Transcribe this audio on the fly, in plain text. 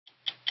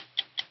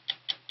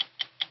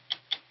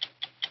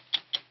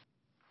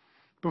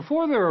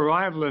Before their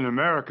arrival in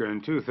America in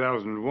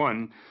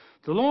 2001,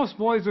 the Lost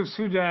Boys of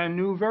Sudan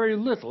knew very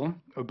little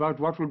about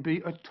what would be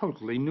a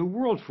totally new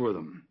world for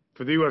them.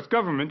 For the U.S.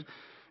 government,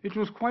 it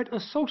was quite a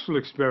social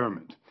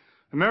experiment.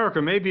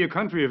 America may be a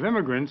country of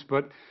immigrants,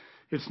 but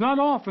it's not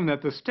often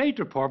that the State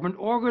Department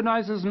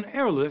organizes an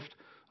airlift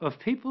of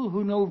people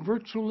who know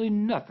virtually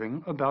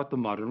nothing about the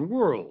modern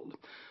world.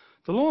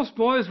 The Lost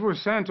Boys were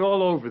sent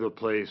all over the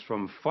place,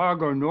 from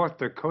Fargo, North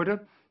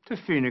Dakota, to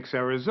Phoenix,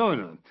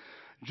 Arizona.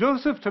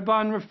 Joseph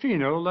Taban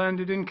Rufino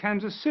landed in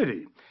Kansas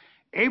City.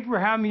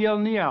 Abraham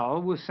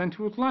Yelnial was sent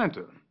to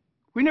Atlanta.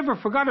 We never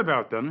forgot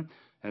about them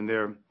and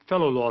their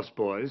fellow Lost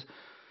Boys,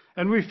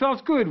 and we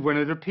felt good when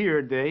it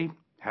appeared they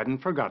hadn't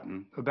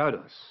forgotten about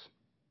us.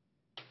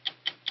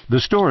 The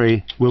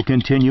story will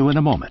continue in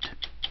a moment.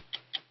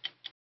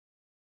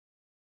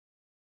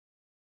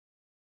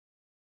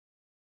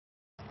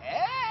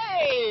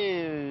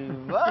 Hey,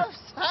 Bob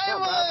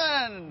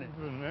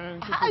Simon!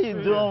 How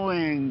you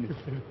doing?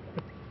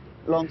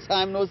 Long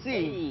time no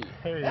see.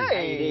 Hey. How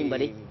you doing,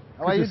 buddy?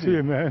 How are you? Good to see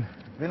you, man.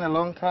 Been a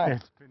long time.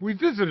 We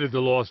visited the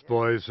Lost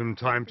Boys from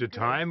time to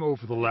time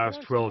over the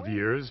last 12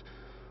 years.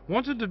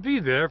 Wanted to be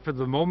there for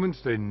the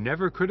moments they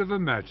never could have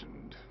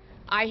imagined.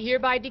 I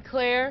hereby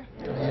declare.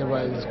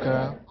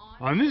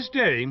 On this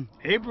day,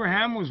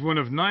 Abraham was one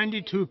of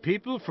 92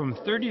 people from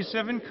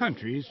 37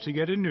 countries to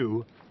get a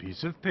new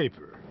piece of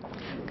paper.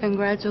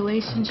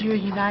 Congratulations, you're a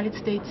United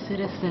States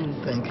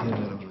citizen. Thank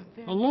you.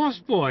 A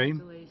lost boy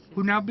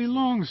who now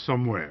belongs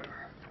somewhere.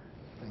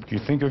 Do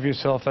you think of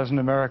yourself as an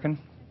American?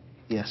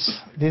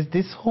 Yes.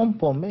 This home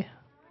for me.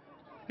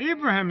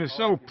 Abraham is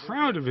so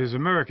proud of his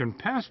American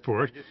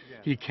passport,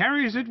 he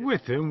carries it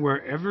with him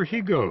wherever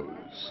he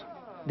goes.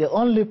 The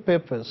only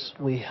papers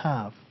we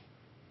have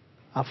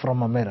are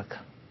from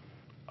America.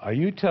 Are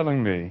you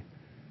telling me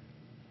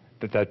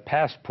that that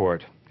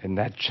passport in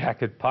that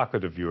jacket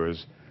pocket of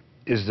yours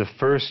is the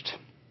first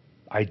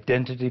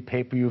identity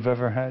paper you've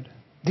ever had?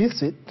 This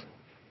is it?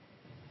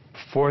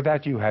 Before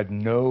that, you had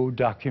no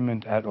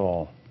document at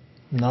all?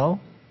 No.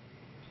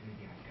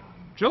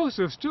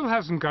 Joseph still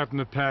hasn't gotten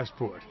a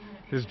passport.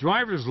 His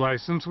driver's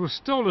license was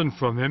stolen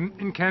from him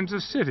in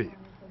Kansas City,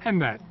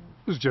 and that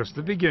was just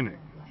the beginning.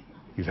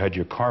 You've had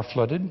your car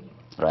flooded.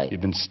 Right.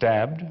 You've been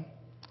stabbed.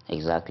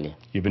 Exactly.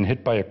 You've been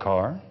hit by a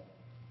car.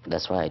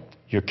 That's right.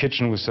 Your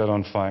kitchen was set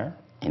on fire.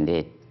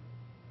 Indeed.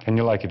 And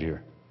you like it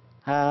here?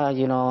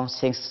 You know,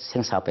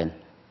 things happen.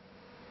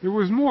 There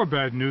was more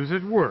bad news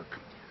at work.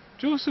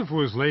 Joseph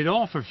was laid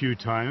off a few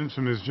times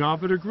from his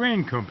job at a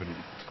grain company,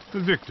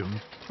 the victim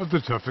of the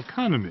tough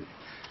economy.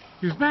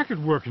 He's back at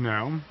work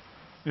now,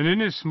 and in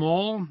his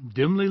small,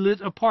 dimly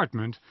lit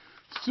apartment,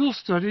 still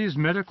studies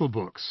medical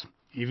books,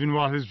 even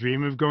while his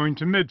dream of going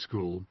to med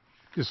school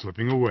is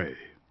slipping away.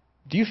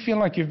 Do you feel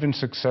like you've been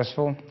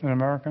successful in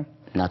America?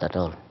 Not at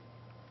all.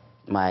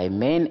 My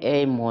main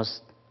aim was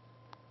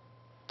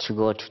to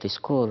go to the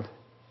school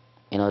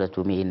in order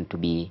to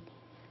be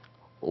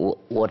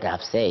what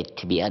I've said,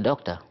 to be a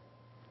doctor.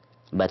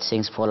 But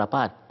things fall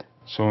apart.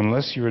 So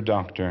unless you're a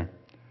doctor,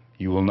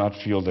 you will not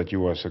feel that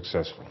you are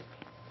successful.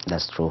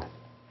 That's true.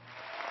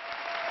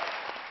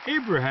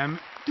 Abraham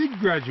did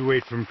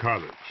graduate from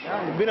college.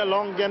 It's been a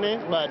long journey,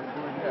 but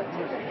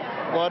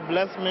God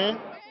bless me.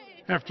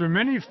 After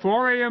many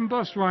 4 a.m.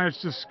 bus rides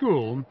to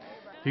school,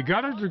 he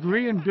got a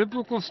degree in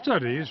biblical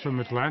studies from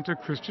Atlanta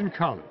Christian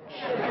College.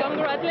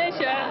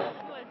 Congratulations.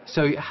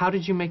 So how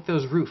did you make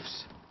those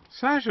roofs?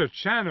 Sasha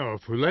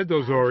Chanoff, who led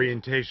those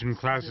orientation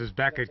classes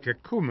back at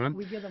Kakuma,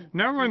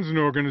 now runs an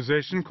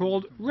organization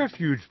called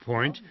Refuge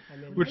Point,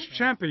 which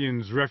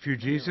champions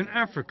refugees in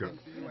Africa.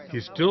 He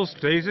still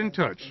stays in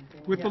touch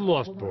with the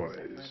Lost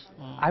Boys.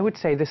 I would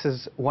say this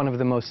is one of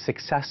the most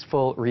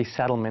successful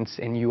resettlements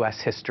in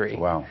U.S. history.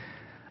 Wow.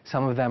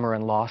 Some of them are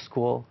in law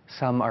school,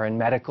 some are in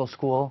medical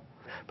school.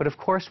 But of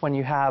course, when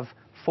you have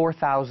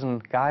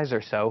 4,000 guys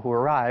or so who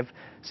arrive,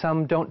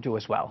 some don't do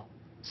as well.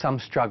 Some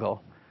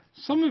struggle.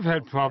 Some have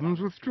had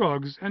problems with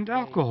drugs and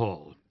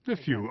alcohol. A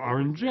few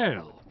are in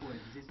jail.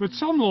 But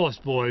some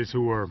Lost Boys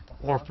who were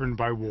orphaned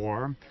by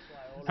war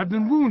have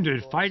been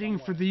wounded fighting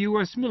for the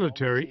U.S.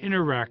 military in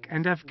Iraq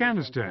and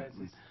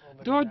Afghanistan.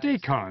 Daud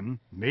Dakan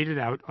made it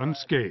out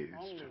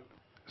unscathed.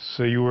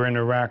 So you were in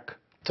Iraq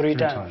Three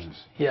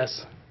times.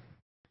 Yes.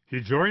 He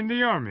joined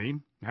the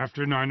Army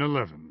after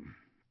 9/11.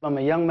 I'm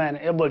a young man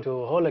able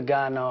to hold a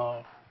gun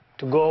or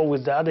to go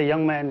with the other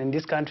young men in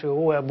this country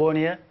who were born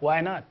here.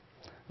 Why not?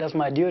 That's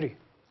my duty.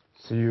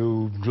 So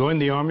you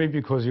joined the Army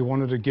because you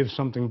wanted to give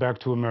something back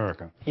to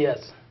America?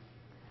 Yes.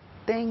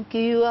 Thank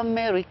you,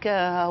 America.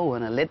 I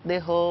want to let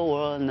the whole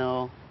world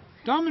know.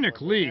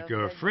 Dominic Leake,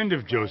 a friend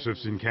of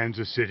Joseph's in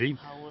Kansas City,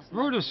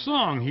 wrote a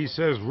song he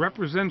says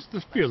represents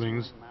the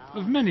feelings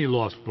of many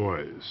Lost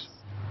Boys.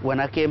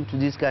 When I came to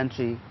this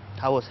country,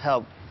 I was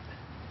helped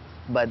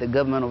by the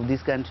government of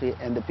this country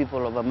and the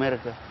people of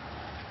America.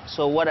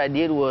 So what I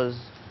did was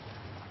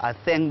I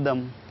thanked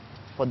them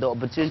for the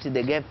opportunity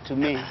they gave to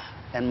me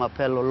and my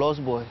fellow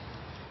Lost Boy.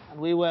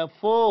 We were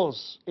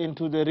forced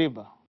into the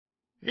river.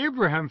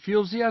 Abraham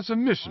feels he has a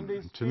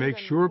mission to make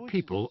sure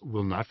people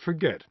will not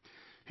forget.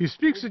 He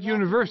speaks at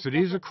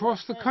universities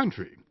across the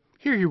country.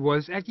 Here he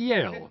was at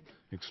Yale,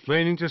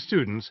 explaining to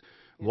students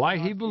why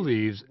he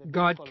believes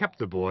God kept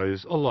the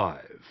boys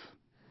alive.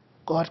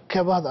 God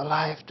kept us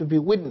alive to be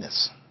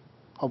witness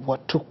of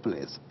what took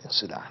place in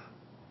Sudan.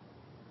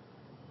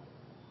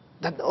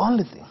 That's the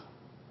only thing.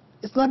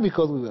 It's not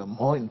because we were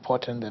more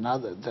important than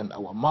others, than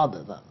our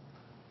mothers and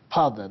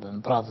fathers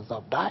and brothers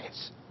have died,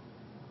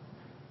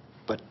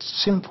 but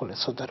simply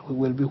so that we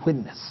will be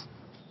witness.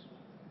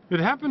 It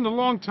happened a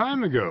long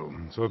time ago,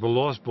 so the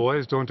lost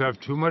boys don't have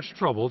too much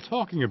trouble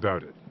talking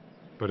about it.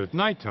 But at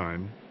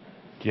nighttime...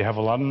 Do you have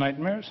a lot of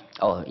nightmares?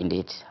 Oh,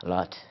 indeed, a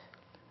lot.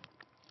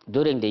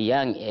 During the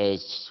young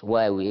age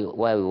where we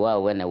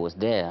were when I was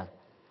there,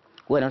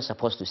 we're not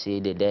supposed to see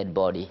the dead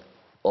body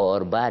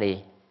or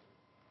bury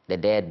the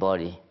dead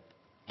body.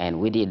 And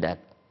we did that.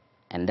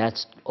 And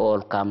that's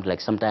all comes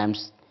like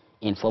sometimes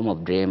in form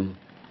of dream.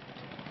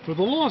 For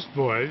the Lost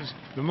Boys,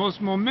 the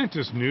most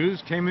momentous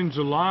news came in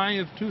July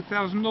of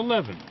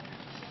 2011.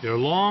 Their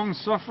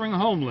long-suffering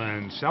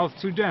homeland, South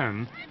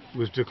Sudan,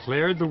 was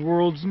declared the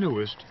world's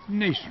newest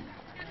nation.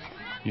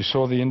 You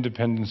saw the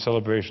independence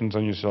celebrations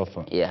on your cell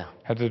phone? Yeah.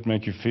 How did it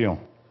make you feel?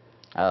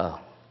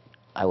 Oh,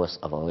 I was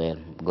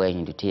overwhelmed, going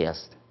into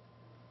tears.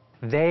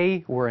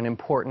 They were an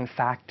important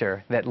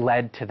factor that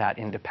led to that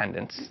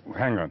independence.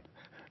 Hang on.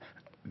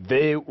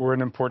 They were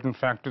an important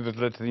factor that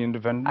led to the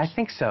independence? I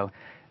think so.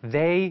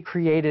 They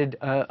created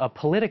a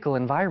political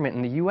environment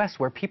in the U.S.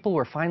 where people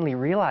were finally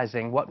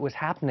realizing what was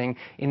happening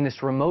in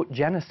this remote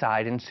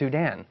genocide in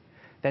Sudan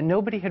that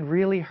nobody had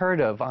really heard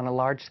of on a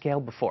large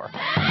scale before.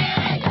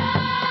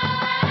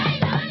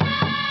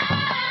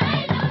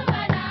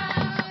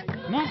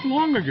 Not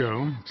long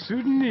ago,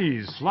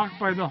 Sudanese flocked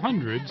by the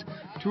hundreds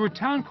to a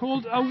town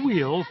called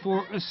Awil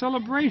for a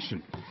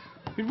celebration.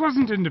 It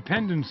wasn't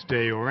Independence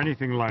Day or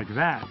anything like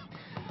that.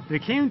 They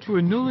came to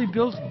a newly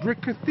built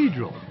brick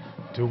cathedral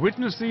to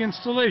witness the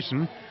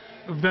installation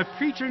of that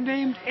preacher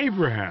named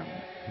Abraham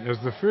as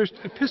the first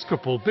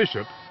Episcopal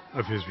bishop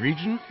of his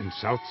region in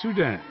South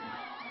Sudan.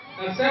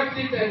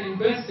 Accepted and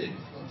invested.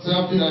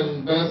 Accepted and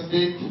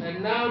invested.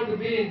 And now to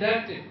be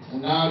inducted.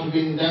 And now to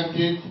be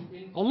inducted.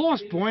 A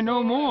lost boy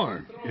no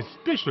more. It's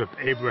Bishop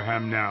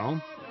Abraham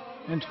now.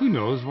 And who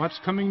knows what's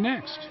coming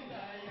next?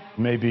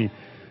 Maybe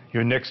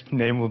your next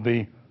name will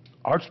be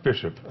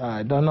Archbishop.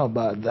 I don't know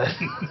about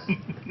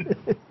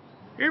that.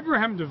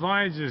 Abraham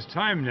divides his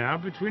time now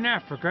between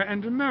Africa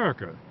and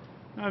America.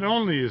 Not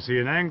only is he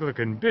an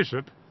Anglican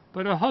bishop,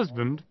 but a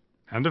husband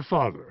and a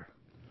father.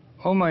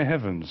 Oh, my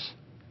heavens.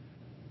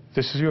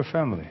 This is your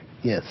family?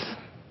 Yes.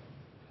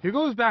 He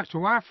goes back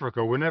to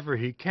Africa whenever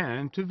he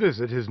can to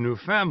visit his new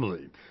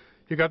family.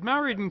 He got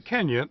married in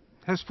Kenya,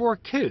 has 4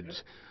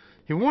 kids.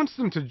 He wants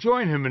them to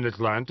join him in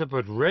Atlanta,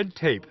 but red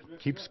tape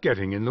keeps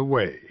getting in the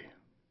way.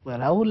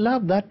 Well, I would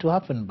love that to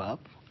happen, Bob.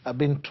 I've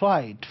been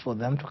tried for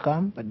them to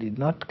come, but did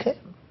not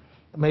come.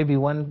 Maybe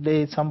one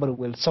day somebody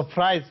will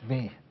surprise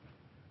me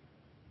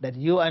that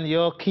you and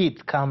your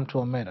kid come to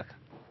America.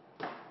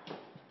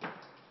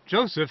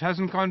 Joseph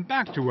hasn't gone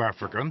back to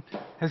Africa,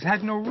 has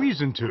had no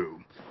reason to.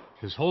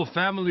 His whole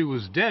family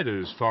was dead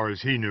as far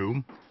as he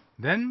knew.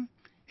 Then,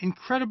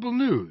 incredible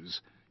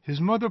news. His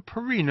mother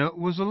Perina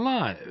was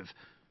alive,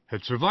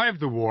 had survived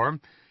the war,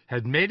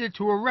 had made it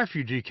to a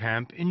refugee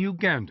camp in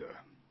Uganda.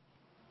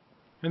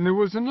 And there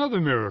was another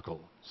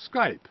miracle,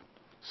 Skype.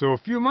 So a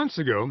few months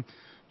ago,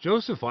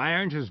 Joseph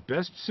ironed his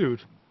best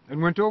suit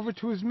and went over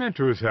to his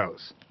mentor's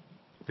house.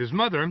 His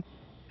mother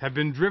had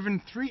been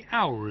driven 3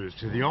 hours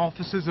to the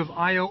offices of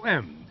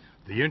IOM,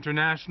 the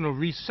International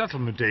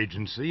Resettlement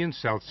Agency in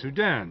South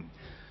Sudan.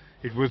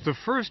 It was the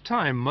first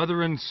time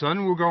mother and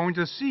son were going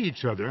to see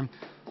each other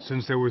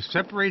since they were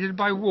separated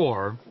by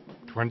war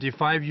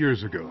 25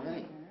 years ago.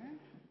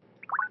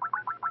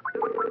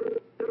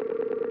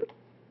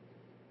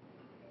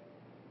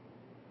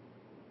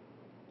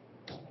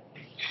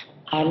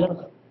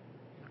 Hello.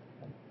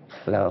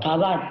 Hello.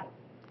 Abad.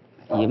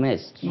 You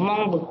missed.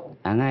 Mambo.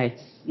 Angai.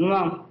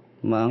 Mom.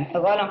 Mom.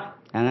 Agora.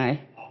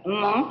 Angai.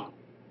 Mom.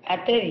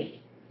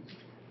 Ateri.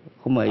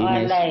 Kuma you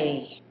missed.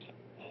 Wallahi.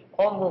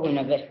 Obu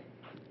na be.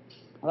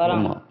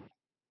 Agora.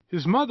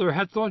 His mother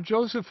had thought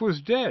Joseph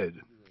was dead,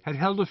 had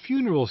held a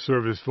funeral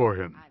service for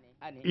him.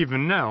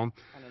 Even now,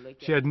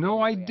 she had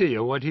no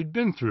idea what he'd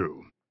been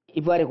through.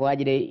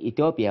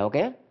 Ethiopia,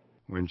 okay?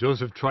 When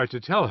Joseph tried to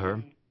tell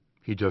her,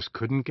 he just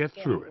couldn't get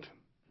through it.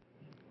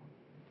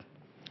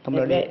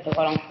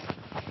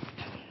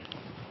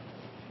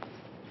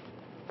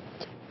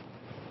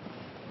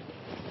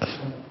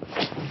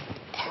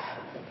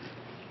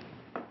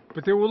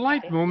 But there were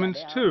light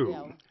moments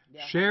too,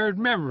 shared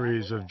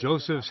memories of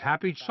Joseph's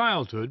happy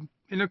childhood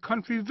in a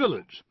country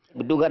village,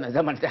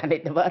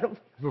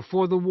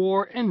 before the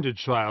war-ended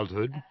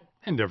childhood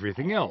and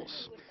everything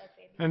else.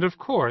 And of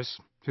course,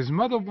 his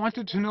mother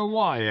wanted to know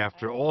why,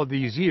 after all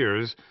these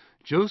years,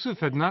 Joseph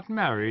had not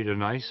married a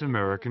nice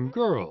American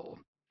girl.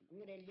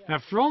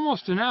 After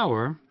almost an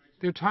hour,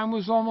 their time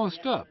was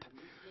almost up.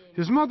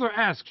 His mother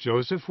asked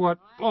Joseph what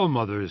all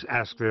mothers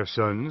ask their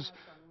sons,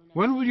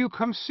 "When will you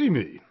come see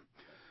me?"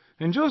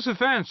 And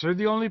Joseph answered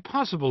the only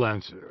possible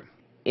answer.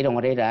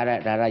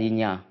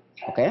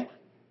 Okay?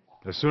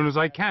 As soon as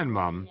I can,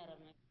 Mom.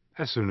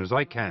 As soon as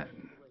I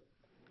can.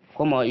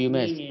 Como you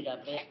miss?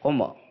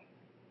 Como?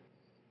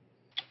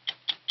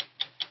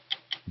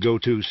 Go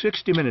to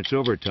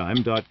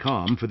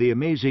 60minutesovertime.com for the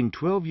amazing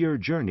 12-year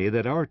journey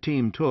that our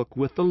team took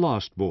with the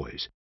Lost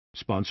Boys,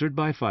 sponsored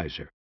by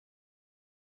Pfizer.